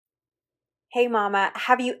Hey mama,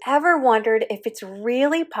 have you ever wondered if it's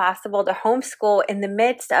really possible to homeschool in the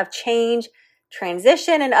midst of change,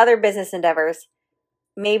 transition, and other business endeavors?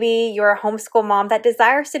 Maybe you're a homeschool mom that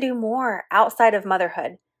desires to do more outside of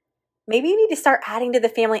motherhood. Maybe you need to start adding to the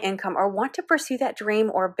family income or want to pursue that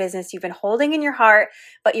dream or business you've been holding in your heart,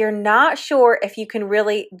 but you're not sure if you can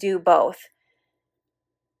really do both.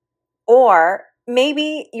 Or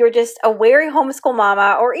maybe you're just a wary homeschool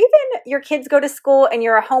mama, or even your kids go to school and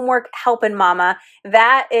you're a homework helping mama.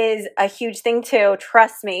 That is a huge thing too,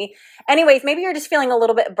 trust me. Anyways, maybe you're just feeling a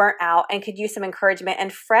little bit burnt out and could use some encouragement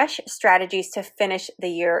and fresh strategies to finish the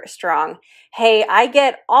year strong. Hey, I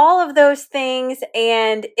get all of those things,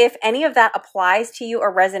 and if any of that applies to you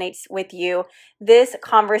or resonates with you, this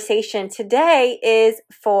conversation today is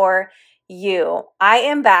for you. I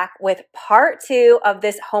am back with part 2 of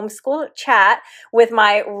this homeschool chat with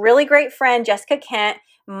my really great friend, Jessica Kent,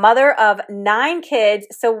 mother of 9 kids.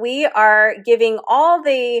 So we are giving all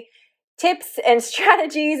the tips and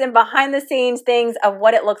strategies and behind the scenes things of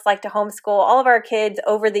what it looks like to homeschool all of our kids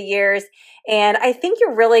over the years. And I think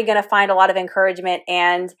you're really going to find a lot of encouragement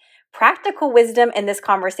and practical wisdom in this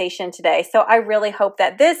conversation today. So I really hope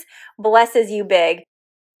that this blesses you big.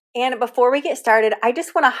 And before we get started, I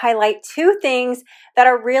just want to highlight 2 things that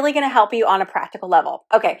are really going to help you on a practical level.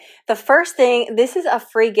 Okay, the first thing, this is a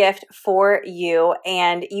free gift for you,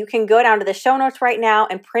 and you can go down to the show notes right now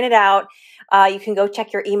and print it out. You can go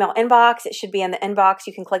check your email inbox. It should be in the inbox.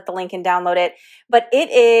 You can click the link and download it. But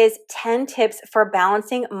it is 10 tips for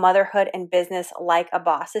balancing motherhood and business like a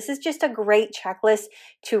boss. This is just a great checklist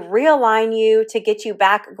to realign you, to get you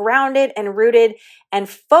back grounded and rooted and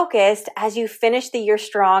focused as you finish the year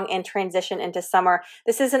strong and transition into summer.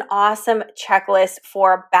 This is an awesome checklist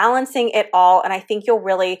for balancing it all, and I think you'll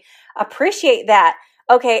really appreciate that.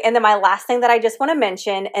 Okay, and then my last thing that I just want to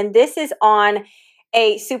mention, and this is on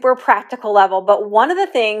a super practical level, but one of the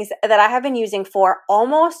things that I have been using for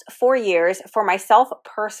almost 4 years for myself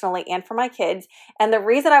personally and for my kids, and the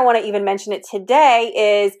reason I want to even mention it today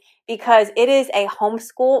is because it is a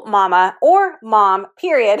homeschool mama or mom,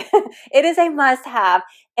 period. It is a must-have,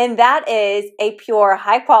 and that is a pure,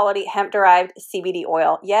 high-quality hemp-derived CBD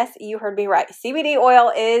oil. Yes, you heard me right. CBD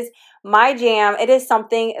oil is my jam. It is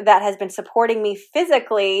something that has been supporting me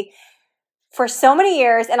physically for so many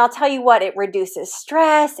years, and I'll tell you what, it reduces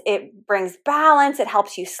stress, it brings balance, it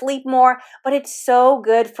helps you sleep more, but it's so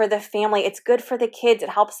good for the family. It's good for the kids. It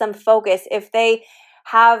helps them focus. If they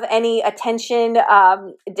have any attention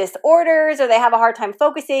disorders, or they have a hard time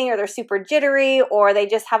focusing, or they're super jittery, or they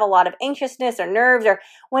just have a lot of anxiousness or nerves, or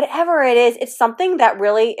whatever it is, it's something that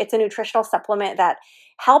really, it's a nutritional supplement that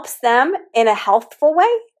helps them in a healthful way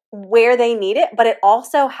where they need it, but it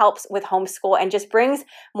also helps with homeschool and just brings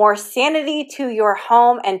more sanity to your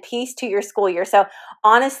home and peace to your school year. So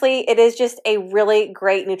honestly, it is just a really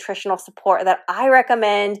great nutritional support that I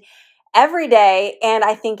recommend every day, and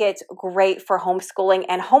I think it's great for homeschooling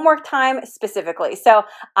and homework time specifically. So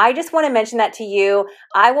I just want to mention that to you.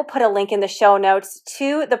 I will put a link in the show notes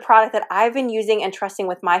to the product that I've been using and trusting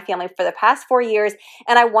with my family for the past 4 years,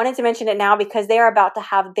 and I wanted to mention it now because they are about to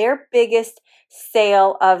have their biggest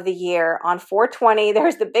sale of the year on 4/20.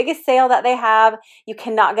 There's the biggest sale that they have. You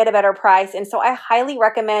cannot get a better price, and so I highly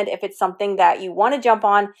recommend, if it's something that you want to jump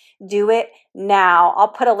on, do it now. I'll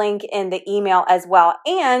put a link in the email as well,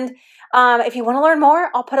 and if you want to learn more,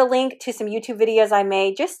 I'll put a link to some YouTube videos I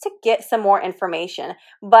made just to get some more information.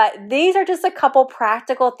 But these are just a couple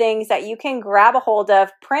practical things that you can grab a hold of,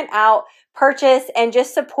 print out, purchase, and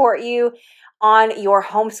just support you on your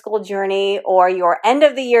homeschool journey or your end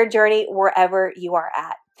of the year journey, wherever you are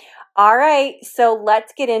at. All right, so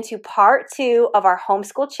let's get into part 2 of our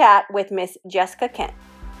homeschool chat with Miss Jessica Kent.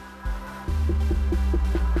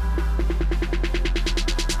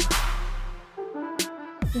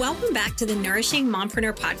 Welcome back to the Nourishing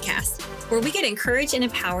Mompreneur podcast, where we get encouraged and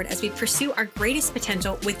empowered as we pursue our greatest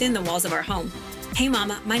potential within the walls of our home. Hey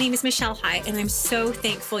mama, my name is Michelle High, and I'm so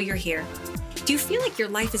thankful you're here. Do you feel like your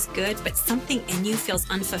life is good, but something in you feels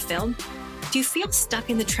unfulfilled? Do you feel stuck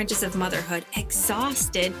in the trenches of motherhood,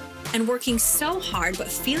 exhausted and working so hard, but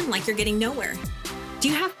feeling like you're getting nowhere? Do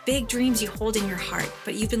you have big dreams you hold in your heart,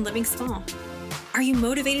 but you've been living small? Are you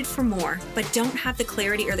motivated for more, but don't have the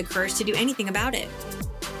clarity or the courage to do anything about it?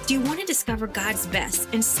 Do you want to discover God's best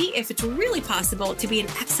and see if it's really possible to be an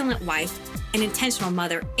excellent wife, an intentional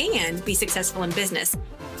mother, and be successful in business,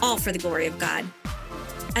 all for the glory of God?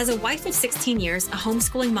 As a wife of 16 years, a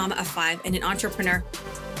homeschooling mama of 5, and an entrepreneur,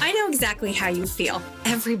 I know exactly how you feel,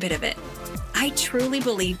 every bit of it. I truly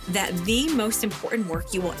believe that the most important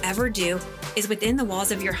work you will ever do is within the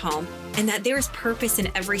walls of your home, and that there is purpose in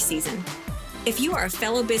every season. If you are a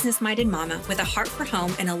fellow business-minded mama with a heart for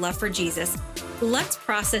home and a love for Jesus, let's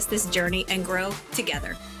process this journey and grow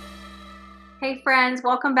together. Hey friends,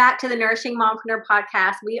 welcome back to the Nourishing Mompreneur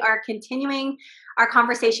podcast. We are continuing our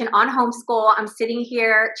conversation on homeschool. I'm sitting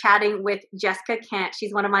here chatting with Jessica Kent.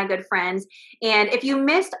 She's one of my good friends. And if you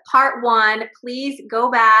missed part one, please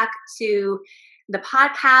go back to the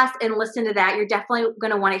podcast and listen to that. You're definitely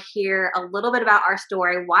going to want to hear a little bit about our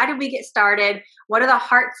story. Why did we get started? What are the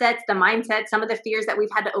heart sets, the mindsets, some of the fears that we've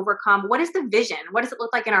had to overcome? What is the vision? What does it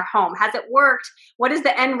look like in our home? Has it worked? What is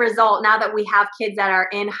the end result now that we have kids that are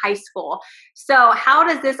in high school? So how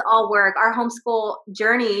does this all work? Our homeschool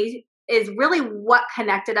journey is really what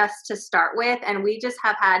connected us to start with. And we just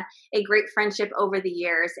have had a great friendship over the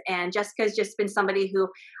years. And Jessica's just been somebody who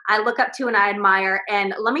I look up to and I admire.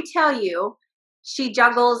 And let me tell you, she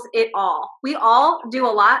juggles it all. We all do a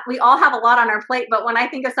lot. We all have a lot on our plate. But when I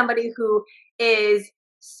think of somebody who is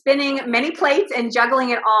spinning many plates and juggling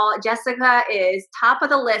it all, Jessica is top of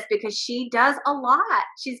the list because she does a lot.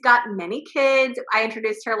 She's got many kids. I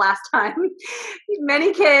introduced her last time.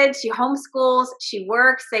 Many kids. She homeschools. She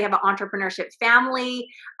works. They have an entrepreneurship family.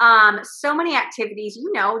 So many activities,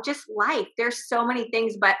 just life. There's so many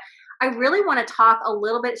things. But I really want to talk a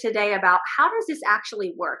little bit today about how does this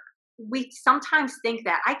actually work? We sometimes think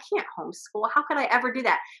that I can't homeschool. How could I ever do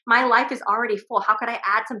that? My life is already full. How could I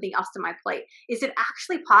add something else to my plate? Is it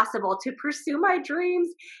actually possible to pursue my dreams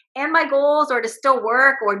and my goals, or to still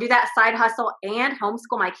work or do that side hustle and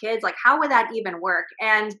homeschool my kids? Like, how would that even work?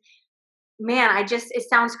 And man, it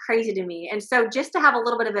sounds crazy to me. And so just to have a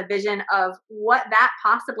little bit of a vision of what that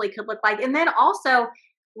possibly could look like. And then also,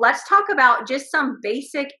 let's talk about just some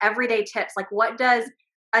basic everyday tips. Like, what does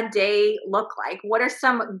a day look like? What are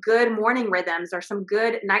some good morning rhythms or some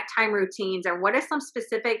good nighttime routines? Or what are some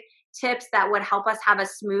specific tips that would help us have a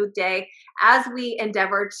smooth day as we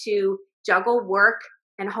endeavor to juggle work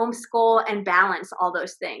and homeschool and balance all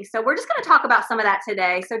those things? So we're just going to talk about some of that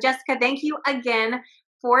today. So Jessica, thank you again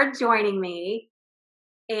for joining me.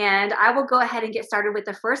 And I will go ahead and get started with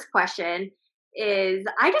the first question.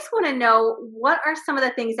 I just want to know, what are some of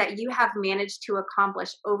the things that you have managed to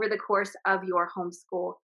accomplish over the course of your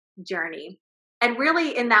homeschool journey? And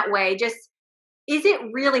really in that way, is it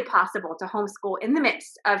really possible to homeschool in the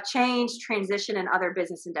midst of change, transition, and other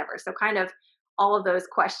business endeavors? So kind of all of those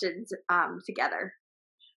questions together.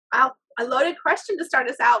 Wow, a loaded question to start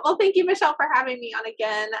us out. Well, thank you, Michelle, for having me on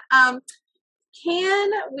again.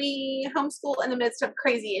 Can we homeschool in the midst of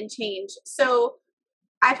crazy and change? So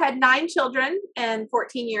I've had 9 children in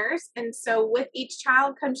 14 years. And so with each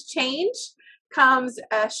child comes change, comes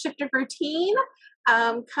a shift of routine,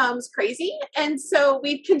 comes crazy. And so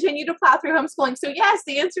we've continued to plow through homeschooling. So yes,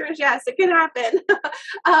 the answer is yes, it can happen.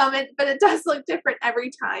 But it does look different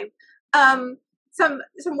every time. Some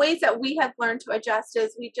ways that we have learned to adjust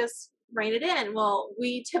is we just rein it in. Well,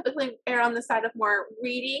 we typically err on the side of more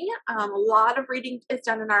reading. A lot of reading is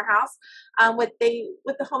done in our house. What the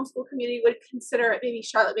homeschool community would consider maybe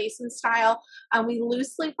Charlotte Mason style. We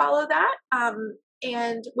loosely follow that.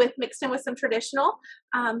 And mixed in with some traditional,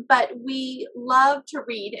 but we love to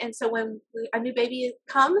read. And so when a new baby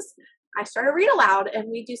comes, I start a read aloud, and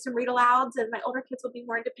we do some read alouds, and my older kids will be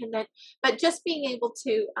more independent. But just being able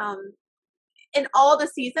to, in all the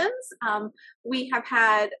seasons, we have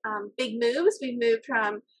had big moves. We moved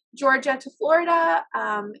from Georgia to Florida,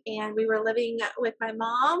 and we were living with my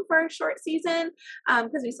mom for a short season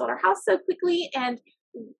because we sold our house so quickly, and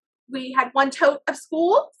we had one tote of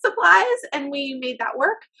school supplies, and we made that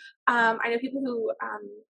work. I know people who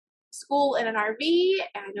school in an RV,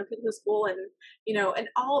 and I know people who school and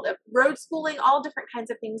all the road schooling, all different kinds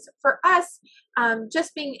of things. For us,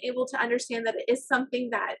 just being able to understand that it is something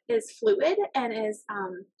that is fluid and is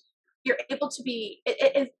you're able to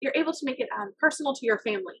make it personal to your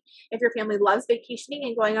family. If your family loves vacationing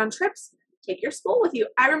and going on trips, take your school with you.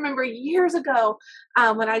 I remember years ago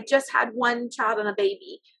when I just had one child and a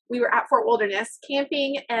baby. We were at Fort Wilderness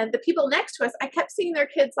camping, and the people next to us, I kept seeing their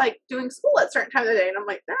kids like doing school at certain times of the day. And I'm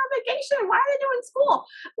like, they're on vacation. Why are they doing school?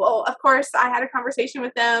 Well, of course, I had a conversation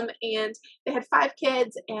with them, and they had 5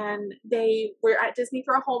 kids, and they were at Disney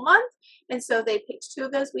for a whole month. And so they picked 2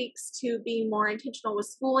 of those weeks to be more intentional with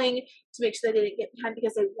schooling, to make sure they didn't get behind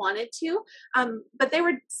because they wanted to. But they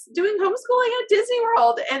were doing homeschooling at Disney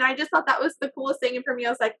World. And I just thought that was the coolest thing. And for me, I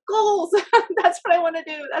was like, goals, that's what I want to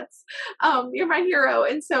do. That's, you're my hero.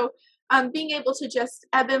 And so being able to just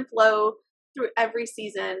ebb and flow through every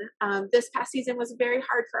season. This past season was very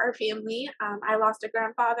hard for our family. I lost a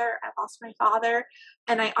grandfather, I lost my father,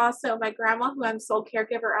 and I also, my grandma, who I'm sole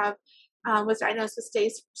caregiver of, was diagnosed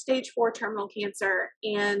with stage 4 terminal cancer.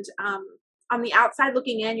 And on the outside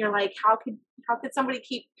looking in, you're like, how could how could somebody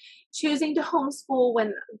keep choosing to homeschool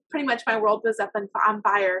when pretty much my world was up on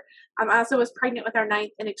fire? I also was pregnant with our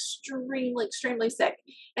ninth and extremely sick.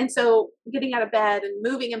 And so getting out of bed and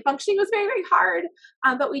moving and functioning was very hard.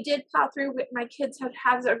 But we did plow through. My kids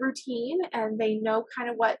have a routine and they know kind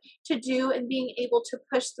of what to do, and being able to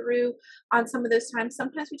push through on some of those times.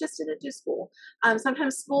 Sometimes we just didn't do school.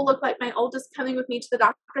 Sometimes school looked like my oldest coming with me to the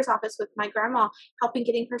doctor's office with my grandma, helping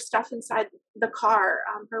getting her stuff inside the car,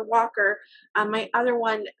 her walker. My other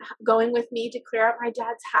one going with me to clear out my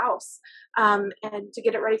dad's house and to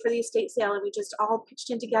get it ready for the estate sale. And we just all pitched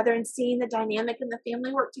in together and seeing the dynamic and the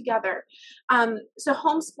family work together. So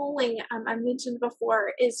homeschooling, I mentioned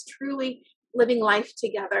before, is truly living life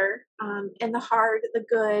together, and the hard, the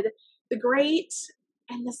good, the great,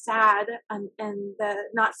 and the sad, and the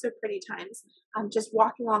not so pretty times. Just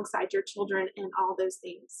walking alongside your children and all those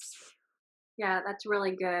things. Yeah, that's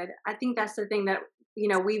really good. I think that's the thing that,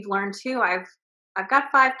 we've learned too. I've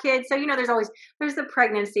got 5 kids. So, there's the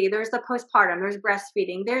pregnancy, there's the postpartum, there's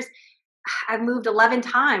breastfeeding, I've moved 11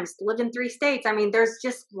 times, lived in 3 states. I mean, there's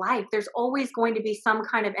just life. There's always going to be some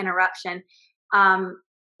kind of interruption.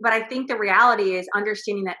 But I think the reality is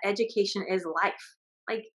understanding that education is life.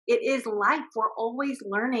 Like, it is life. We're always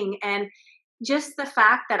learning. And just the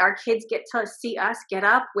fact that our kids get to see us get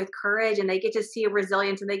up with courage, and they get to see a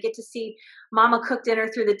resilience, and they get to see mama cook dinner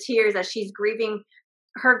through the tears as she's grieving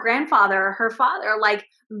her grandfather or her father. Like,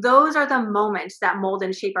 those are the moments that mold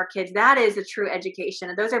and shape our kids. That is a true education.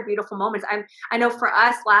 And those are beautiful moments. I know for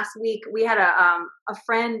us last week, we had a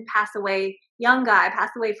friend pass away, young guy pass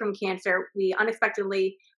away from cancer. We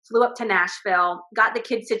unexpectedly flew up to Nashville, got the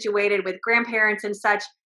kids situated with grandparents and such.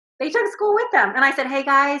 They took school with them. And I said, hey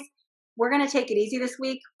guys, we're going to take it easy this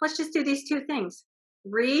week. Let's just do these 2 things: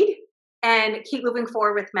 read and keep moving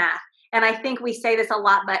forward with math. And I think we say this a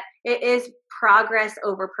lot, but it is progress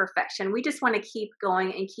over perfection. We just want to keep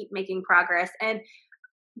going and keep making progress. And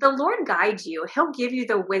the Lord guides you. He'll give you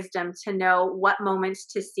the wisdom to know what moments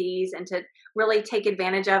to seize and to really take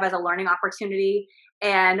advantage of as a learning opportunity,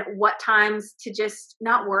 and what times to just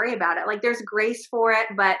not worry about it. Like, there's grace for it,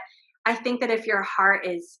 but I think that if your heart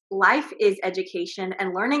is, life is education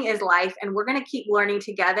and learning is life, and we're going to keep learning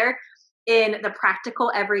together in the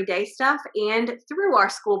practical everyday stuff and through our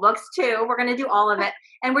school books too. We're going to do all of it,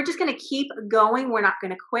 and we're just going to keep going. We're not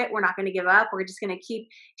going to quit. We're not going to give up. We're just going to keep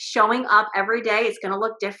showing up every day. It's going to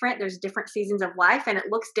look different. There's different seasons of life, and it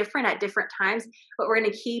looks different at different times, but we're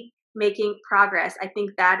going to keep making progress. I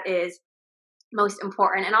think that is most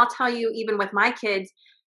important. And I'll tell you, even with my kids,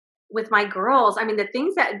 with my girls, I mean, the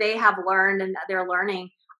things that they have learned and that they're learning,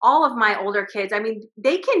 all of my older kids, I mean,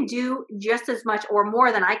 they can do just as much or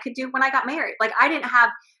more than I could do when I got married. Like, I didn't have,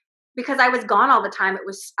 because I was gone all the time.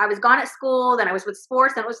 I was gone at school, then I was with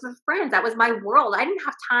sports, then it was with friends. That was my world. I didn't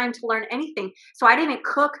have time to learn anything. So I didn't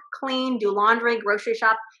cook, clean, do laundry, grocery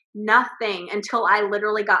shop, nothing until I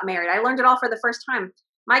literally got married. I learned it all for the first time.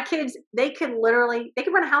 My kids, they could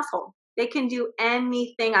run a household. They can do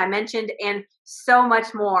anything I mentioned and so much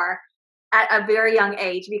more at a very young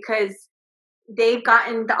age, because they've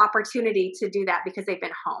gotten the opportunity to do that because they've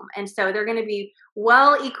been home. And so they're going to be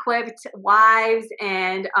well-equipped wives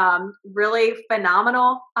and really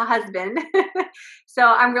phenomenal husband. So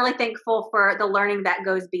I'm really thankful for the learning that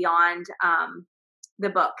goes beyond the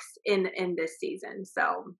books in this season.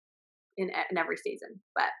 So in every season.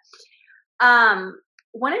 But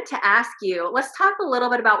wanted to ask you, let's talk a little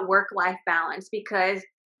bit about work-life balance, because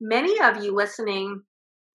many of you listening,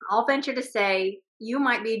 I'll venture to say, you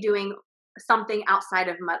might be doing something outside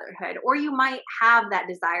of motherhood, or you might have that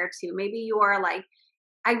desire to. Maybe you are like,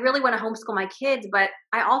 I really want to homeschool my kids, but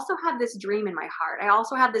I also have this dream in my heart. I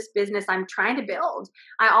also have this business I'm trying to build.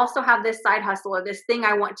 I also have this side hustle or this thing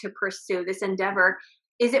I want to pursue, this endeavor.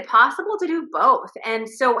 Is it possible to do both? And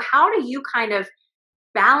so how do you kind of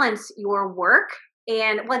balance your work?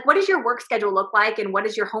 And like, what does your work schedule look like? And what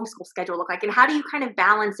does your homeschool schedule look like? And how do you kind of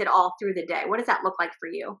balance it all through the day? What does that look like for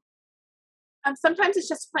you? Sometimes it's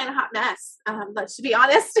just plain a hot mess. Let's be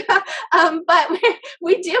honest. But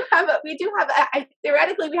we do have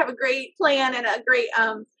theoretically we have a great plan and a great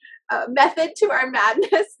method to our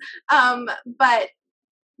madness. But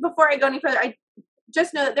before I go any further, I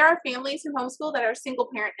just know that there are families who homeschool that are single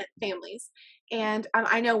parent families. And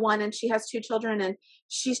I know one, and she has 2 children, and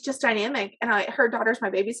she's just dynamic. And her daughter's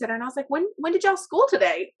my babysitter. And I was like, when did y'all school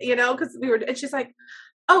today? Because and she's like,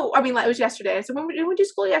 oh, I mean, like, it was yesterday. I said, when did you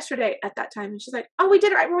school yesterday at that time? And she's like, oh, we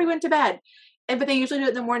did it right when we went to bed. but they usually do it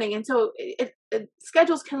in the morning. And so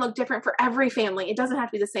schedules can look different for every family. It doesn't have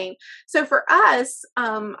to be the same. So for us,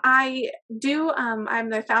 I'm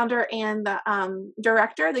the founder and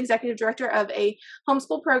the executive director of a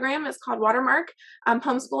homeschool program. It's called Watermark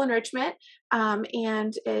Homeschool Enrichment.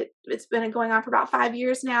 And it's been going on for about 5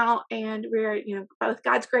 years now. And we're, with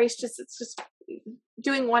God's grace, it's just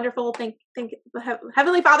doing wonderful. Thank the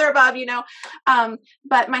Heavenly Father above,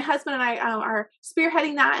 but my husband and I are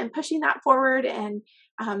spearheading that and pushing that forward. And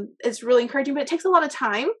it's really encouraging, but it takes a lot of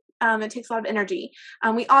time. It takes a lot of energy.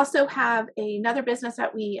 We also have another business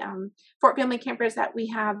that Fort Family Campers that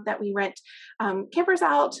we rent campers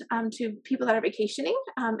out to people that are vacationing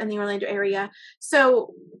in the Orlando area.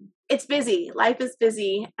 So it's busy. Life is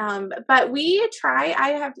busy. But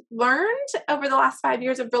I have learned over the last 5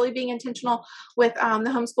 years of really being intentional with the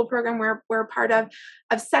homeschool program we're a part of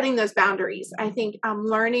setting those boundaries. I think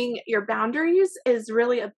learning your boundaries is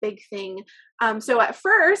really a big thing. So at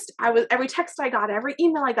first, every text I got, every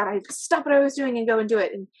email I got, I'd stop what I was doing and go and do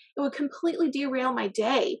it. And it would completely derail my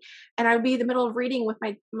day. And I would be in the middle of reading with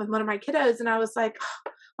one of my kiddos. And I was like,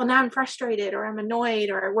 oh, well, now I'm frustrated or I'm annoyed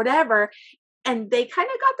or whatever. And they kind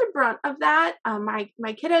of got the brunt of that. My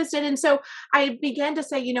kiddos did. And so I began to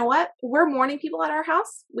say, you know what? We're morning people at our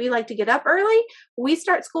house. We like to get up early. We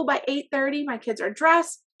start school by 8:30. My kids are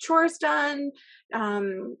dressed, chores done,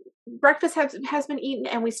 breakfast has been eaten,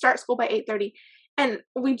 and we start school by 8:30. And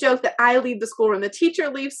we joke that I leave the schoolroom. The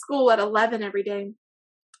teacher leaves school at 11 every day.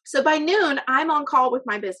 So by noon, I'm on call with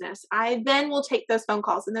my business. I then will take those phone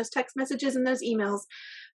calls and those text messages and those emails,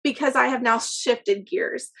 because I have now shifted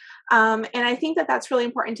gears. And I think that that's really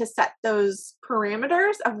important to set those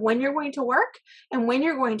parameters of when you're going to work and when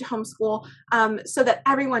you're going to homeschool, so that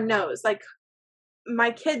everyone knows. Like, my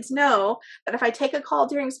kids know that if I take a call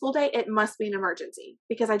during school day, it must be an emergency,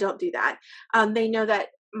 because I don't do that. They know that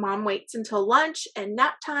mom waits until lunch and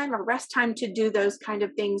nap time or rest time to do those kind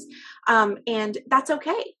of things. And that's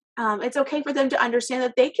okay. It's okay for them to understand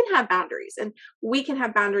that they can have boundaries, and we can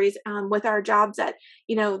have boundaries with our jobs at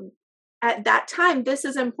that time. This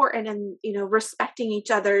is important, and, respecting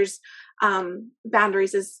each other's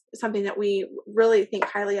boundaries is something that we really think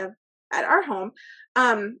highly of at our home.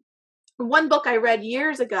 One book I read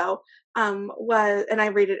years ago was, and I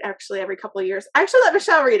read it actually every couple of years. I actually let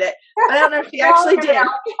Michelle read it, but I don't know if she actually did.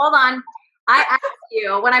 Hold on. I asked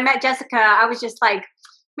you, when I met Jessica, I was just like,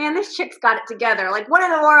 man, this chick's got it together. Like, what in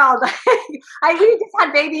the world? We just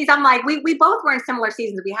had babies. I'm like, we both were in similar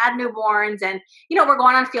seasons. We had newborns, and, we're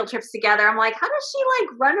going on field trips together. I'm like, how does she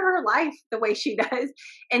run her life the way she does?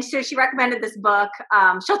 And so she recommended this book.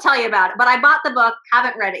 She'll tell you about it, but I bought the book,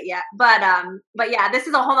 haven't read it yet. But yeah, this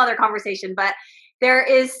is a whole other conversation, but there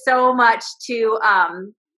is so much to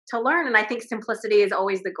learn. And I think simplicity is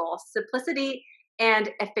always the goal. Simplicity and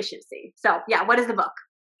efficiency. So yeah, what is the book?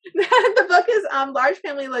 The book is Large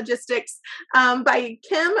Family Logistics by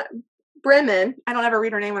Kim Bremen. I don't ever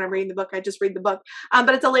read her name when I'm reading the book. I just read the book.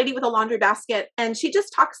 But it's a lady with a laundry basket, and she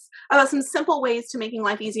just talks about some simple ways to making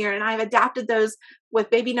life easier. And I've adapted those with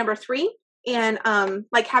baby number 3. And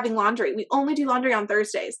like having laundry. We only do laundry on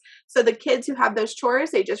Thursdays. So the kids who have those chores,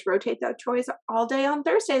 they just rotate those chores all day on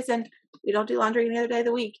Thursdays, and we don't do laundry any other day of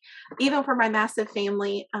the week. Even for my massive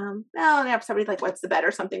family, well, if somebody's like, what's the bet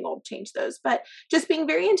or something, we'll change those. But just being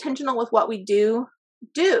very intentional with what we do.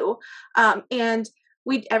 And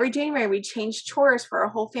every January we change chores for our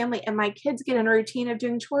whole family, and my kids get in a routine of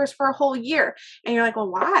doing chores for a whole year. And you're like,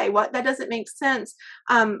 well, why? That doesn't make sense.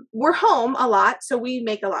 We're home a lot, so we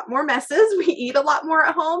make a lot more messes. We eat a lot more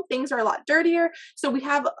at home. Things are a lot dirtier. So we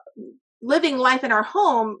have living life in our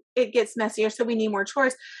home. It gets messier, so we need more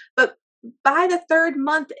chores. But by the 3rd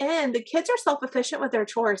month in, the kids are self-efficient with their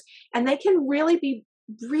chores, and they can really be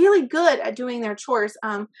really good at doing their chores.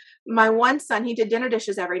 My one son, he did dinner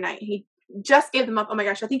dishes every night. He just gave them up. Oh my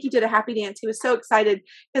gosh, I think he did a happy dance. He was so excited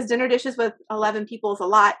because dinner dishes with 11 people is a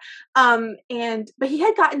lot. But he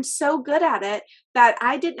had gotten so good at it that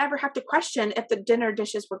I didn't ever have to question if the dinner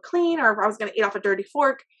dishes were clean or if I was going to eat off a dirty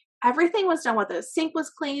fork. Everything was done well. The sink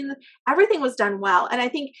was clean. Everything was done well. And I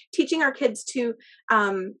think teaching our kids to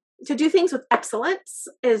do things with excellence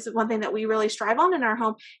is one thing that we really strive on in our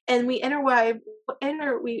home. And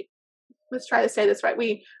let's try to say this right.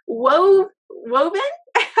 We woven,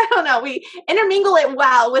 I don't know, we intermingle it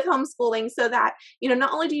well with homeschooling so that,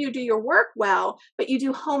 not only do you do your work well, but you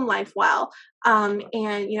do home life well. And,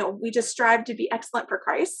 we just strive to be excellent for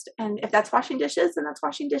Christ. And if that's washing dishes, then that's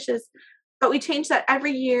washing dishes. But we change that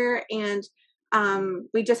every year. And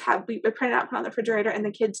we print it out, put it on the refrigerator, and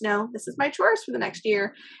the kids know this is my chores for the next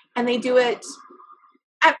year. And they do it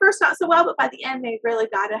at first not so well, but by the end they really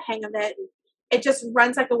got a hang of it. it just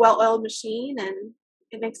runs like a well-oiled machine, and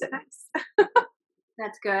it makes it nice.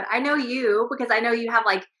 That's good. I know you because I know you have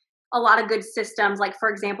like a lot of good systems. Like, for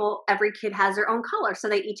example, every kid has their own color. So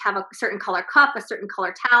they each have a certain color cup, a certain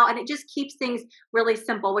color towel, and it just keeps things really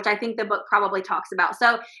simple, which I think the book probably talks about.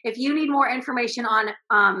 So if you need more information on,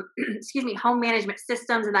 excuse me, home management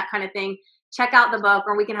systems and that kind of thing, check out the book,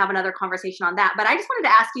 or we can have another conversation on that. But I just wanted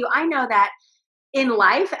to ask you, I know that in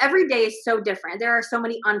life, every day is so different. There are so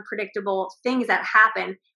many unpredictable things that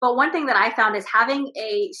happen. But one thing that I found is having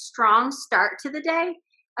a strong start to the day,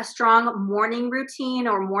 a strong morning routine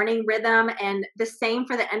or morning rhythm, and the same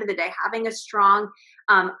for the end of the day, having a strong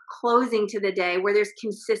closing to the day where there's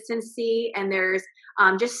consistency and there's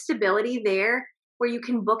just stability there, where you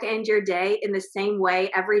can bookend your day in the same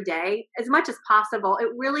way every day as much as possible. It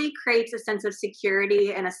really creates a sense of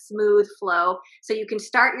security and a smooth flow so you can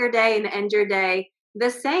start your day and end your day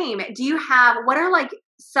the same. Do you have, what are like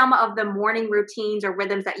some of the morning routines or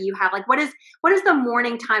rhythms that you have? Like what does the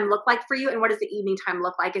morning time look like for you, and what does the evening time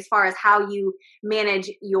look like as far as how you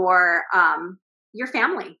manage your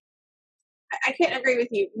family? I can't agree with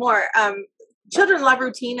you more. Children love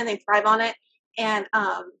routine and they thrive on it. And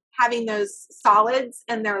having those solids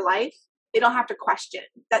in their life, they don't have to question.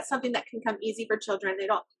 That's something that can come easy for children.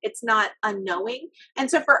 It's not unknowing.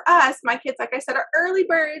 And so for us, my kids, like I said, are early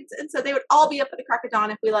birds. And so they would all be up at the crack of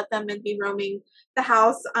dawn if we let them and be roaming the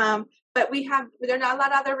house. But they're not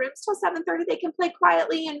allowed out of their rooms till 7:30. They can play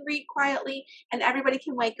quietly and read quietly, and everybody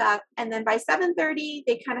can wake up. And then by 7:30,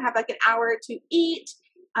 they kind of have like an hour to eat,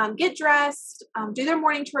 get dressed, do their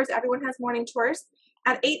morning chores. Everyone has morning chores.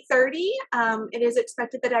 At 8:30, it is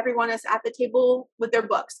expected that everyone is at the table with their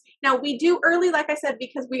books. Now, we do early, like I said,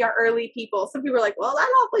 because we are early people. Some people are like, well, that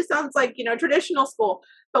awfully sounds like, traditional school,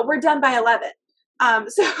 but we're done by 11.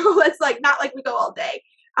 So it's like, not like we go all day,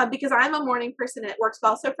 because I'm a morning person and it works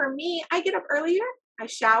well. So for me, I get up earlier. I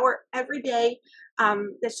shower every day.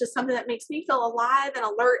 That's just something that makes me feel alive and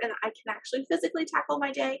alert, and I can actually physically tackle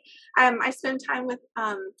my day. I spend time with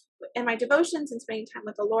in my devotions and spending time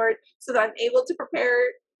with the Lord so that I'm able to prepare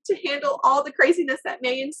to handle all the craziness that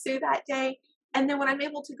may ensue that day. And then when I'm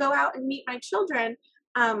able to go out and meet my children,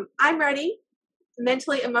 I'm ready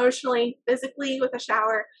mentally, emotionally, physically with a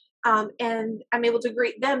shower. And I'm able to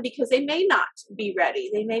greet them because they may not be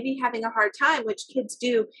ready. They may be having a hard time, which kids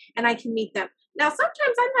do, and I can meet them. Now,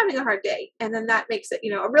 sometimes I'm having a hard day, and then that makes it,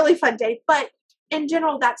 a really fun day. But in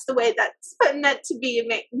general, that's the way that's meant to be,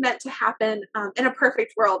 meant to happen. In a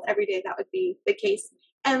perfect world, every day that would be the case.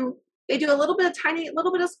 And they do a little bit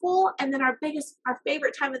of school, and then our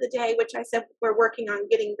favorite time of the day, which I said we're working on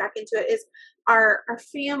getting back into it, is our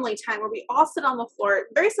family time, where we all sit on the floor,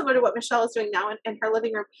 very similar to what Michelle is doing now in her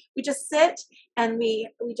living room. We just sit and we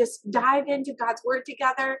just dive into God's word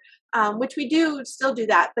together, which we still do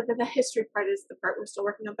that, but then the history part is the part we're still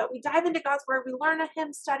working on. But we dive into God's word, we learn a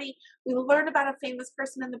hymn study, we learn about a famous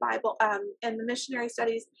person in the Bible, and the missionary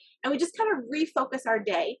studies, and we just kind of refocus our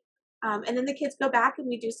day. And then the kids go back and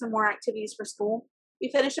we do some more activities for school. We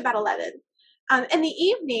finish about 11. In the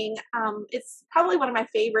evening, it's probably one of my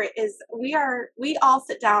favorite is we all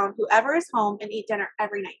sit down, whoever is home, and eat dinner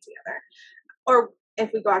every night together. Or if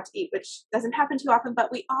we go out to eat, which doesn't happen too often,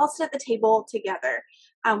 but we all sit at the table together.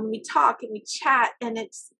 We talk and we chat, and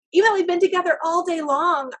it's, even though we've been together all day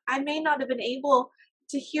long, I may not have been able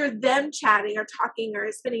to hear them chatting or talking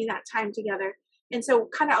or spending that time together. And so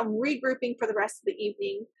kind of regrouping for the rest of the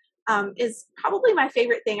evening is probably my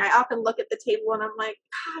favorite thing. I often look at the table and I'm like,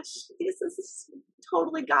 gosh, this is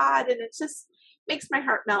totally God. And it just makes my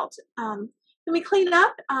heart melt. Then we clean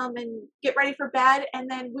up and get ready for bed. And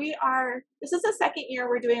then this is the second year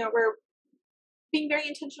we're being very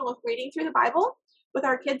intentional with reading through the Bible with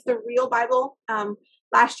our kids, the real Bible.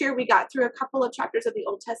 Last year we got through a couple of chapters of the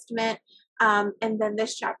Old Testament. And then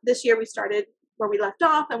this year we started where we left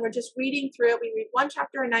off, and we're just reading through it. We read one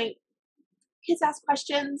chapter a night. Kids ask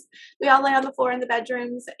questions. We all lay on the floor in the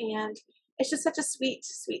bedrooms, and it's just such a sweet,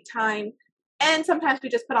 sweet time. And sometimes we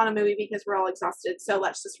just put on a movie because we're all exhausted. So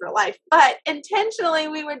that's just real life. But intentionally,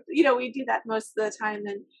 we do that most of the time.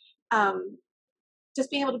 And just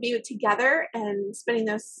being able to be together and spending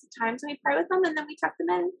those times, and we pray with them, and then we tuck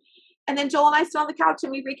them in. And then Joel and I sit on the couch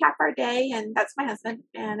and we recap our day. And that's my husband.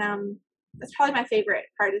 And that's probably my favorite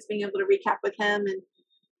part, is being able to recap with him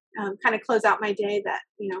and kind of close out my day that,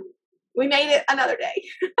 we made it another day.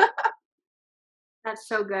 That's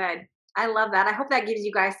so good. I love that. I hope that gives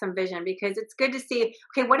you guys some vision, because it's good to see,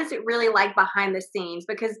 okay, what is it really like behind the scenes?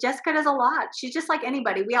 Because Jessica does a lot. She's just like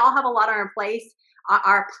anybody. We all have a lot on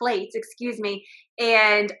our plates, excuse me.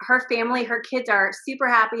 and her family, her kids are super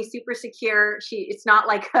happy, super secure. It's not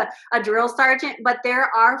like a drill sergeant, but there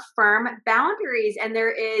are firm boundaries and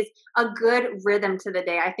there is a good rhythm to the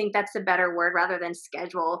day. I think that's a better word rather than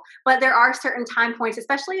schedule. But there are certain time points,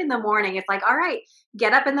 especially in the morning. It's like, all right,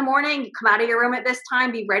 get up in the morning, come out of your room at this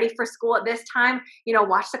time, be ready for school at this time,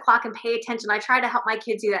 watch the clock and pay attention. I try to help my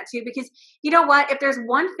kids do that too, because you know what? If there's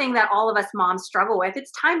one thing that all of us moms struggle with,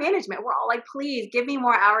 it's time management. We're all like, please give me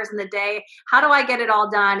more hours in the day. How do I get it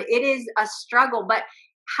all done? It is a struggle, but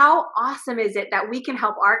how awesome is it that we can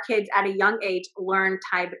help our kids at a young age learn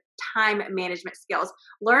time management skills,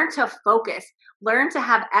 learn to focus, learn to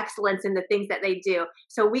have excellence in the things that they do,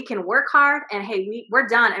 so we can work hard and hey, we're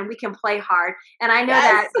done and we can play hard. And I know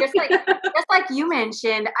that just like you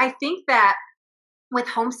mentioned, I think that with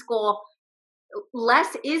homeschool,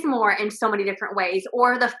 less is more in so many different ways,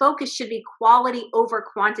 or the focus should be quality over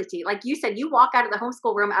quantity. Like you said, you walk out of the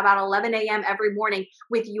homeschool room about 11 a.m. every morning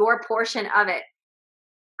with your portion of it.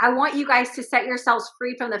 I want you guys to set yourselves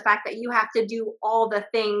free from the fact that you have to do all the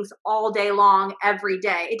things all day long, every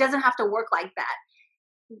day. It doesn't have to work like that.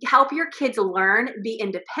 Help your kids learn, be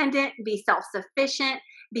independent, be self-sufficient,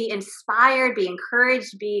 be inspired, be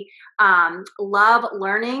encouraged, love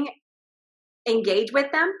learning, engage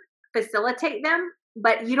with them, facilitate them,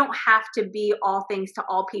 but you don't have to be all things to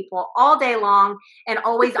all people all day long and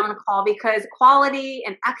always on call, because quality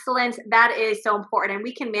and excellence, that is so important. And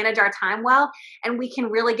we can manage our time well, and we can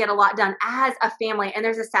really get a lot done as a family. And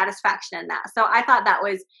there's a satisfaction in that. So I thought that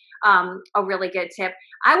was a really good tip.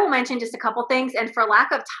 I will mention just a couple things. And for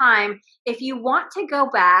lack of time, if you want to go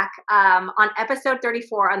back on episode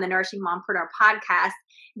 34 on the Nourishing Mompreneur podcast,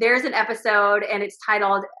 there's an episode and it's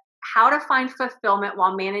titled How to Find Fulfillment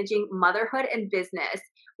While Managing Motherhood and Business.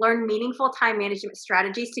 Learn meaningful time management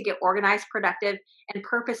strategies to get organized, productive, and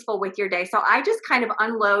purposeful with your day. So I just kind of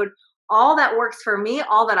unload all that works for me,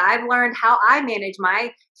 all that I've learned, how I manage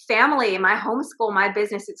my family, my homeschool, my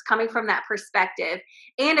business. It's coming from that perspective.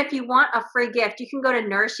 And if you want a free gift, you can go to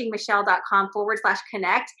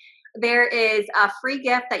nourishingmichelle.com/connect. There is a free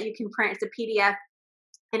gift that you can print. It's a PDF.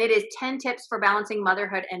 And it is 10 tips for balancing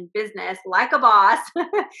motherhood and business like a boss.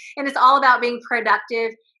 And it's all about being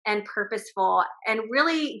productive and purposeful and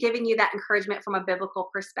really giving you that encouragement from a biblical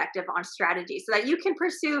perspective on strategy so that you can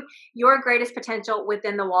pursue your greatest potential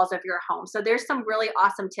within the walls of your home. So there's some really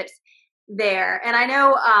awesome tips there. And I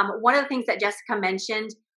know one of the things that Jessica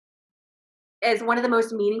mentioned is one of the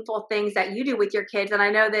most meaningful things that you do with your kids. And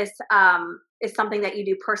I know this is something that you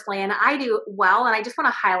do personally, and I do well. And I just want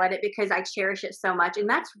to highlight it because I cherish it so much. And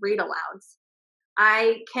that's read alouds.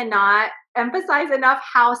 I cannot emphasize enough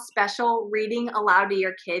how special reading aloud to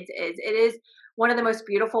your kids is. It is one of the most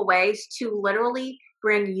beautiful ways to literally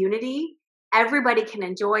bring unity. Everybody can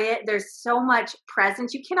enjoy it. There's so much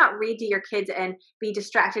presence. You cannot read to your kids and be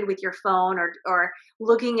distracted with your phone or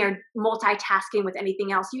looking or multitasking with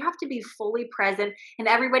anything else. You have to be fully present, and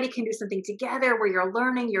everybody can do something together where you're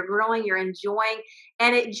learning, you're growing, you're enjoying.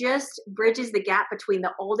 And it just bridges the gap between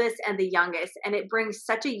the oldest and the youngest. And it brings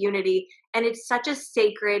such a unity, and it's such a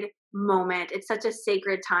sacred moment. It's such a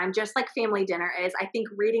sacred time, just like family dinner is. I think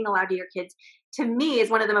reading aloud to your kids, to me, is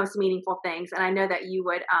one of the most meaningful things. And I know that you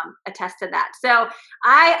would attest to that. So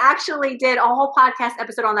I actually did a whole podcast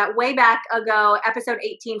episode on that way back ago, episode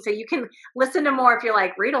 18. So you can listen to more if you're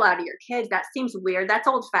like, read aloud to your kids. That seems weird. That's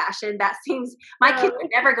old fashioned. That seems, my kids would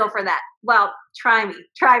never go for that. Well, try me.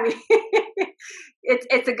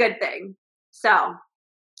 It's a good thing. So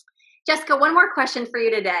Jessica, one more question for you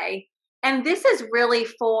today. And this is really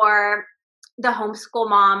for the homeschool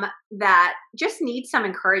mom that just needs some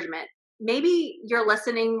encouragement. Maybe you're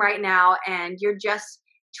listening right now and you're just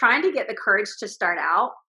trying to get the courage to start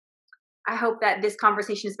out. I hope that this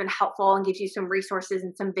conversation has been helpful and gives you some resources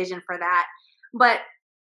and some vision for that. But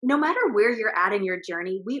no matter where you're at in your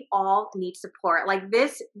journey, we all need support. Like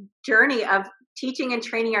this journey of teaching and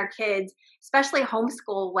training our kids, especially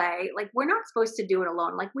homeschool way, like we're not supposed to do it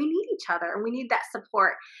alone. Like we need each other and we need that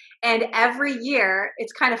support. And every year,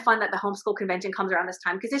 it's kind of fun that the homeschool convention comes around this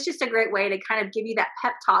time, because it's just a great way to kind of give you that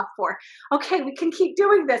pep talk for, okay, we can keep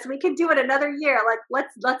doing this. We can do it another year. Like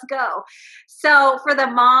let's go. So for the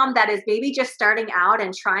mom that is maybe just starting out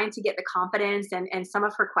and trying to get the confidence and some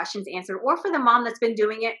of her questions answered, or for the mom that's been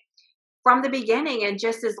doing it from the beginning and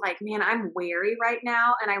just is like, man, I'm weary right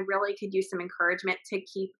now and I really could use some encouragement to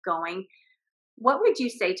keep going, what would you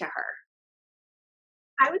say to her?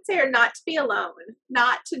 I would say her not to be alone,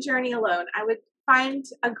 not to journey alone. I would find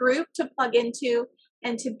a group to plug into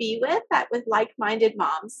and to be with, that with like-minded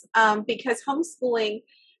moms, because homeschooling,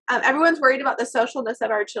 Everyone's worried about the socialness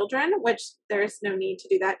of our children, which there's no need to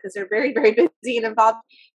do that because they're very, very busy and involved.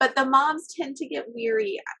 But the moms tend to get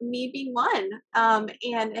weary, me being one,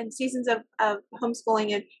 and seasons of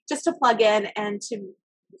homeschooling, and just to plug in and to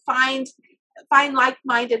find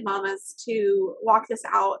like-minded mamas to walk this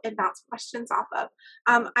out and bounce questions off of.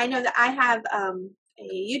 I know that I have a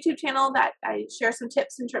YouTube channel that I share some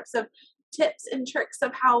tips and tricks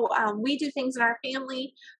of how we do things in our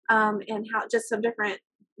family, and how just some different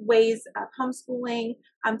ways of homeschooling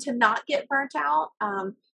to not get burnt out.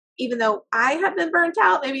 Even though I have been burnt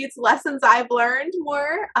out, maybe it's lessons I've learned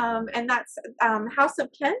more. And that's House of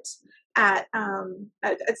Kent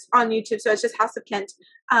it's on YouTube, so it's just House of Kent.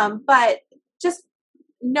 But just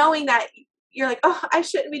knowing that you're like, oh, I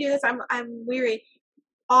shouldn't be doing this. I'm weary.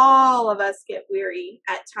 All of us get weary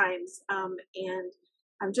at times,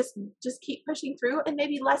 and just keep pushing through and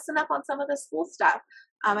maybe lessen up on some of the school stuff.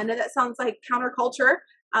 I know that sounds like counterculture,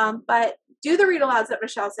 but do the read alouds that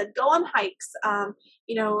Michelle said. Go on hikes.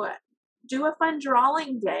 Do a fun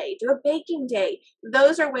drawing day. Do a baking day.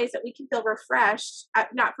 Those are ways that we can feel refreshed.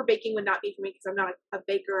 Not for baking would not be for me because I'm not a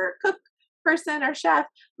baker or a cook person or chef,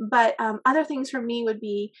 but other things for me would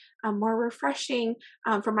be more refreshing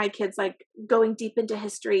for my kids, like going deep into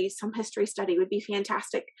history. Some history study would be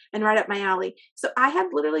fantastic and right up my alley. So I have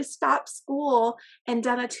literally stopped school and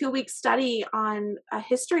done a 2-week study on a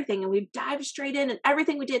history thing, and we dived straight in, and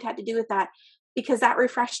everything we did had to do with that because that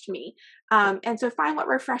refreshed me. And so find what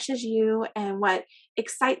refreshes you and what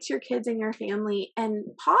excites your kids and your family, and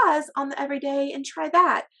pause on the everyday and try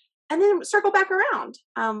that. And then circle back around.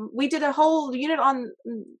 We did a whole unit on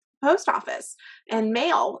post office and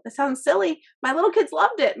mail. It sounds silly. My little kids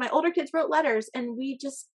loved it. My older kids wrote letters, and we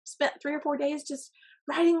just spent 3 or 4 days just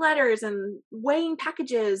writing letters and weighing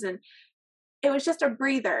packages, and it was just a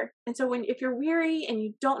breather. And so if you're weary and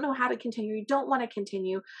you don't know how to continue, you don't want to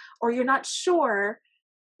continue, or you're not sure,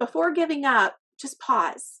 before giving up, just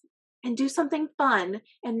pause and do something fun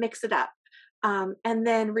and mix it up, and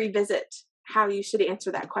then revisit how you should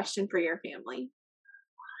answer that question for your family.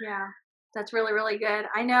 Yeah, that's really, really good.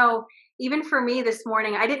 I know even for me this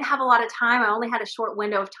morning, I didn't have a lot of time. I only had a short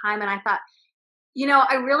window of time. And I thought,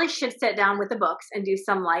 I really should sit down with the books and do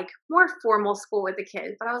some like more formal school with the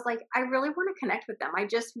kids. But I was like, I really want to connect with them. I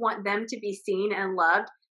just want them to be seen and loved.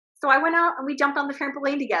 So I went out and we jumped on the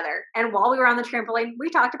trampoline together. And while we were on the trampoline,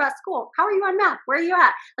 we talked about school. How are you on math? Where are you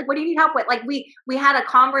at? Like, what do you need help with? Like we had a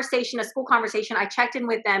conversation, a school conversation. I checked in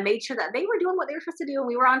with them, made sure that they were doing what they were supposed to do. And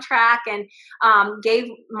we were on track, and gave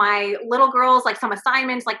my little girls like some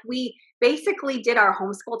assignments. Like we basically did our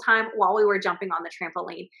homeschool time while we were jumping on the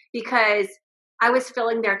trampoline, because I was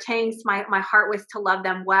feeling their tanks. My heart was to love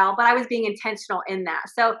them well, but I was being intentional in that.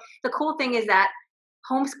 So the cool thing is that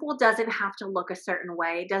homeschool doesn't have to look a certain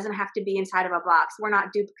way. It doesn't have to be inside of a box. We're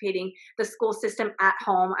not duplicating the school system at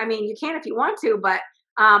home. I mean, you can if you want to, but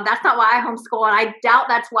that's not why I homeschool. And I doubt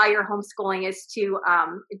that's why you're homeschooling, is to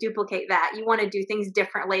duplicate that. You want to do things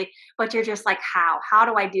differently, but you're just like, how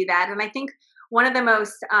do I do that? And I think one of the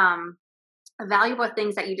most valuable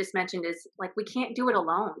things that you just mentioned is like, we can't do it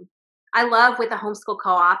alone. I love with the homeschool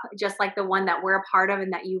co-op, just like the one that we're a part of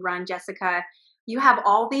and that you run, Jessica, you have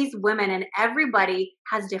all these women, and everybody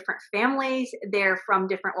has different families. They're from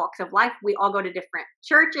different walks of life. We all go to different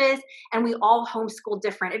churches, and we all homeschool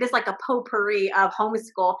different. It is like a potpourri of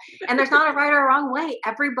homeschool, and there's not a right or wrong way.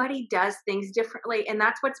 Everybody does things differently, and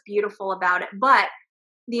that's what's beautiful about it. But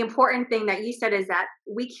the important thing that you said is that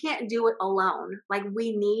we can't do it alone. Like,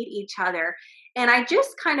 we need each other. And I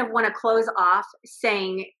just kind of want to close off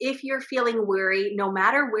saying, if you're feeling weary, no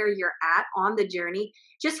matter where you're at on the journey,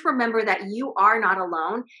 just remember that you are not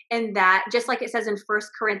alone. And that, just like it says in 1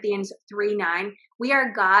 Corinthians 3:9, we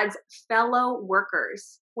are God's fellow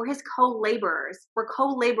workers. We're his co-laborers. We're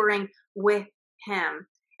co-laboring with him.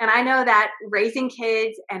 And I know that raising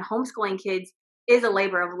kids and homeschooling kids is a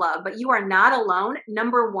labor of love, but you are not alone.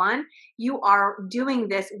 Number one, you are doing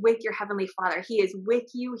this with your Heavenly Father. He is with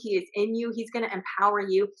you. He is in you. He's going to empower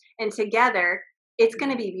you. And together, it's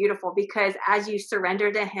going to be beautiful, because as you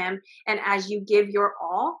surrender to him and as you give your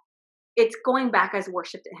all, it's going back as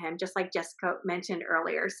worship to him, just like Jessica mentioned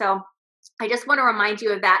earlier. So I just want to remind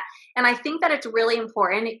you of that. And I think that it's really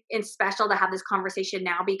important and special to have this conversation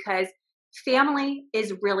now, because family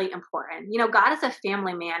is really important. You know, God is a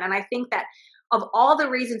family man. And I think that of all the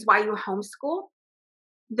reasons why you homeschool,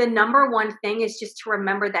 the number one thing is just to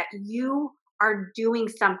remember that you are doing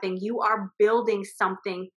something, you are building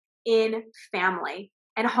something in family.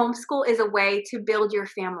 And homeschool is a way to build your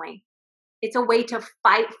family. It's a way to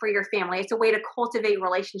fight for your family. It's a way to cultivate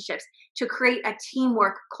relationships, to create a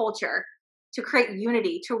teamwork culture. to create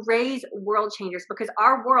unity, to raise world changers, because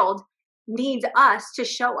our world needs us to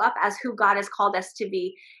show up as who God has called us to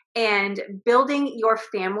be. And building your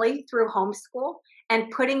family through homeschool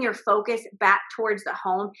and putting your focus back towards the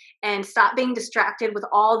home, and stop being distracted with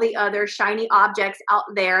all the other shiny objects out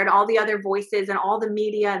there and all the other voices and all the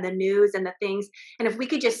media and the news and the things. And if we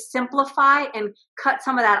could just simplify and cut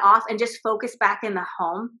some of that off and just focus back in the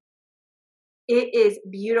home, it is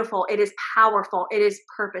beautiful. It is powerful. It is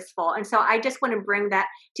purposeful. And so I just want to bring that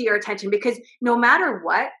to your attention, because no matter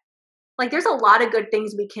what, like, there's a lot of good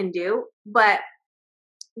things we can do, but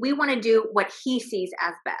we want to do what He sees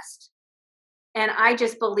as best. And I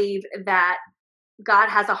just believe that God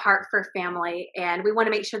has a heart for family, and we want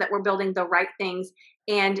to make sure that we're building the right things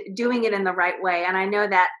and doing it in the right way. And I know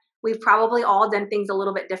that we've probably all done things a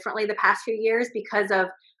little bit differently the past few years because of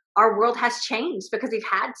our world has changed, because we've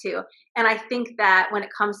had to. And I think that when it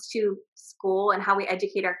comes to school and how we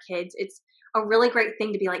educate our kids, it's a really great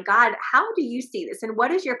thing to be like, God, how do you see this? And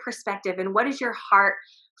what is your perspective? And what is your heart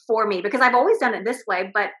for me? Because I've always done it this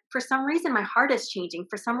way, but for some reason my heart is changing.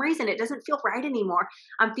 For some reason it doesn't feel right anymore.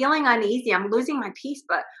 I'm feeling uneasy. I'm losing my peace,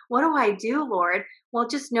 but what do I do, Lord? Well,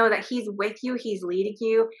 just know that He's with you. He's leading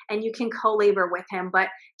you, and you can co-labor with Him, but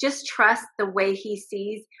just trust the way He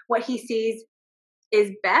sees. What He sees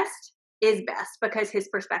is best, because His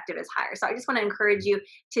perspective is higher. So I just want to encourage you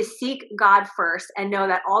to seek God first and know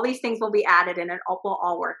that all these things will be added and it will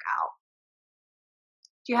all work out.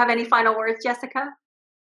 Do you have any final words, Jessica?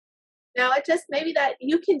 No, it just maybe that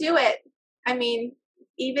you can do it. I mean,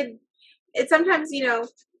 even it's sometimes,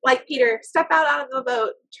 like Peter, step out of the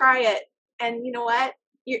boat, try it. And you know what?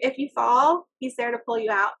 If you fall, He's there to pull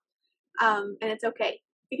you out. And it's okay,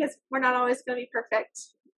 because we're not always going to be perfect.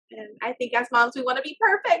 And I think as moms, we want to be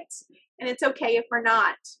perfect. And it's okay if we're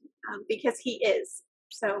not, because He is.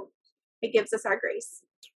 So it gives us our grace.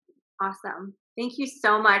 Awesome. Thank you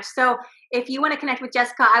so much. So if you want to connect with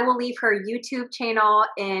Jessica, I will leave her YouTube channel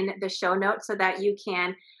in the show notes so that you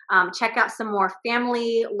can check out some more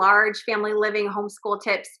large family living, homeschool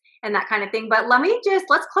tips and that kind of thing. But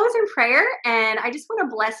let's close in prayer. And I just want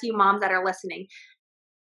to bless you moms that are listening.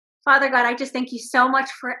 Father God, I just thank you so much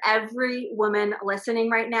for every woman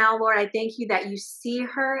listening right now. Lord, I thank you that you see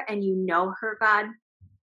her and you know her, God.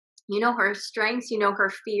 You know her strengths, you know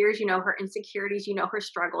her fears, you know her insecurities, you know her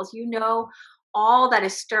struggles, you know all that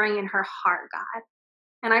is stirring in her heart, God.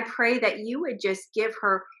 And I pray that you would just give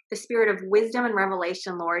her the spirit of wisdom and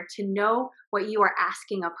revelation, Lord, to know what you are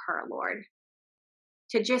asking of her, Lord.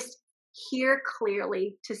 To just hear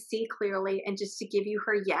clearly, to see clearly, and just to give you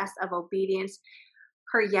her yes of obedience,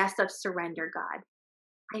 her yes of surrender, God.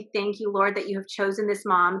 I thank you, Lord, that you have chosen this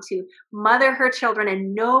mom to mother her children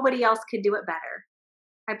and nobody else could do it better.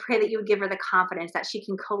 I pray that you would give her the confidence that she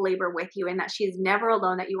can co-labor with you and that she is never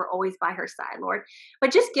alone, that you are always by her side, Lord.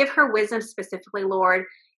 But just give her wisdom specifically, Lord.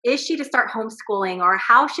 Is she to start homeschooling, or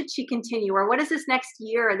how should she continue, or what is this next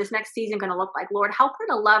year or this next season going to look like? Lord, help her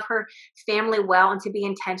to love her family well and to be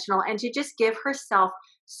intentional and to just give herself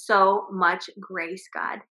so much grace,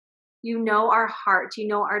 God. You know our hearts, you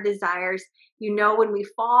know our desires, you know when we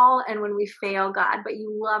fall and when we fail, God, but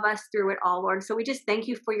you love us through it all, Lord. So we just thank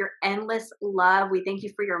you for your endless love. We thank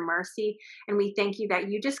you for your mercy, and we thank you that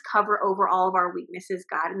you just cover over all of our weaknesses,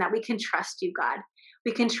 God, and that we can trust you, God.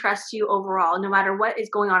 We can trust you overall, no matter what is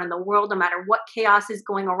going on in the world, no matter what chaos is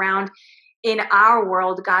going around in our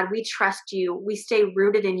world, God, we trust you. We stay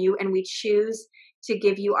rooted in you, and we choose to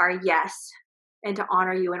give you our yes and to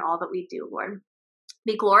honor you in all that we do, Lord.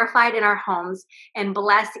 Be glorified in our homes, and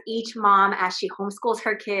bless each mom as she homeschools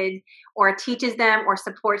her kids or teaches them or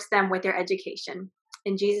supports them with their education.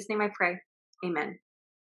 In Jesus' name I pray. Amen.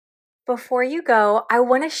 Before you go, I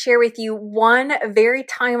want to share with you one very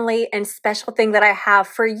timely and special thing that I have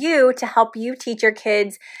for you to help you teach your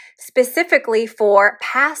kids specifically for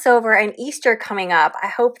Passover and Easter coming up. I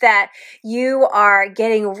hope that you are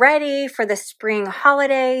getting ready for the spring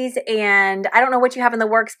holidays, and I don't know what you have in the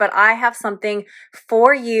works, but I have something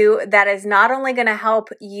for you that is not only going to help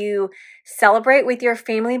you celebrate with your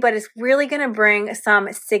family, but it's really going to bring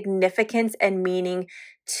some significance and meaning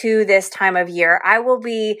to this time of year. I will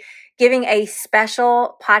be giving a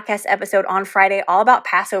special podcast episode on Friday all about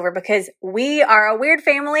Passover, because we are a weird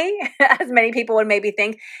family, as many people would maybe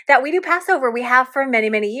think, that we do Passover. We have for many,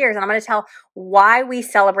 many years. And I'm going to tell why we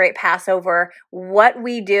celebrate Passover, what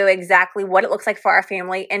we do exactly, what it looks like for our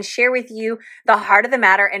family, and share with you the heart of the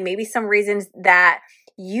matter and maybe some reasons that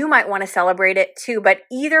you might want to celebrate it too. But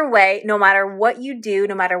either way, no matter what you do,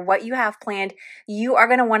 no matter what you have planned, you are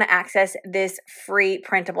going to want to access this free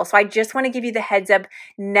printable. So I just want to give you the heads up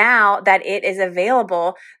now that it is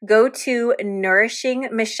available. Go to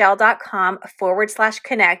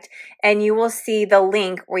nourishingmichelle.com/connect and you will see the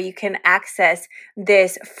link where you can access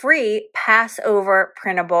this free Passover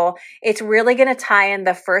printable. It's really going to tie in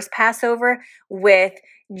the first Passover with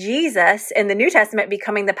Jesus in the New Testament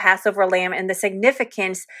becoming the Passover lamb and the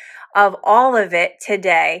significance of all of it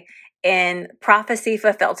today in prophecy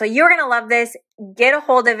fulfilled. So you're going to love this. Get a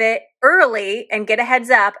hold of it early and get a heads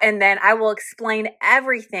up, and then I will explain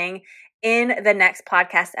everything in the next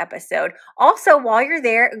podcast episode. Also, while you're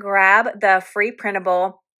there, grab the free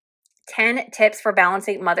printable 10 tips for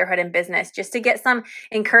balancing motherhood and business, just to get some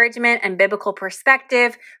encouragement and biblical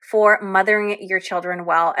perspective for mothering your children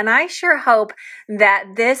well. And I sure hope that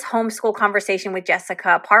this homeschool conversation with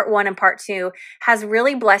Jessica, part 1 and part 2, has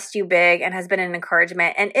really blessed you big and has been an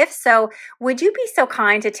encouragement. And if so, would you be so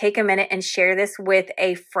kind to take a minute and share this with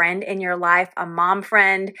a friend in your life, a mom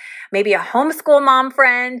friend, maybe a homeschool mom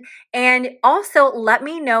friend, and also let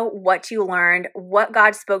me know what you learned, what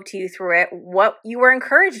God spoke to you through it, what you were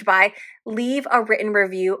encouraged by. Leave a written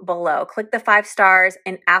review below. Click the 5 stars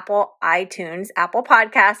in Apple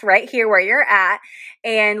Podcasts right here where you're at,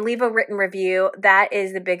 and leave a written review. That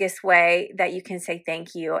is the biggest way that you can say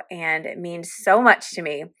thank you, and it means so much to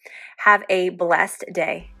me. Have a blessed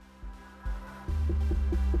day.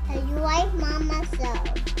 If you like Mama So,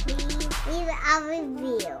 please leave a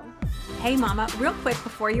review. Hey Mama, real quick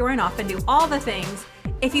before you run off and do all the things,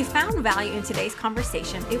 if you found value in today's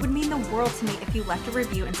conversation, it would mean the world to me if you left a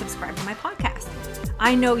review and subscribed to my podcast.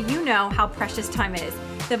 I know you know how precious time is.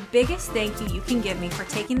 The biggest thank you can give me for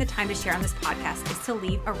taking the time to share on this podcast is to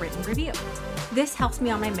leave a written review. This helps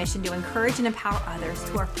me on my mission to encourage and empower others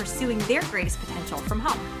who are pursuing their greatest potential from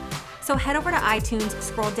home. So head over to iTunes,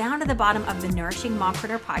 scroll down to the bottom of the Nourishing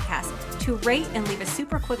Mompreneur podcast to rate and leave a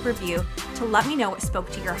super quick review to let me know what spoke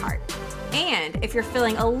to your heart. And if you're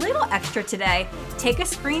feeling a little extra today, take a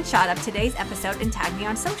screenshot of today's episode and tag me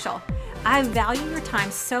on social. I value your time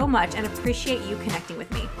so much and appreciate you connecting with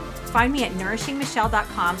me. Find me at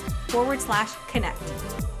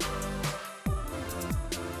nourishingmichelle.com/connect.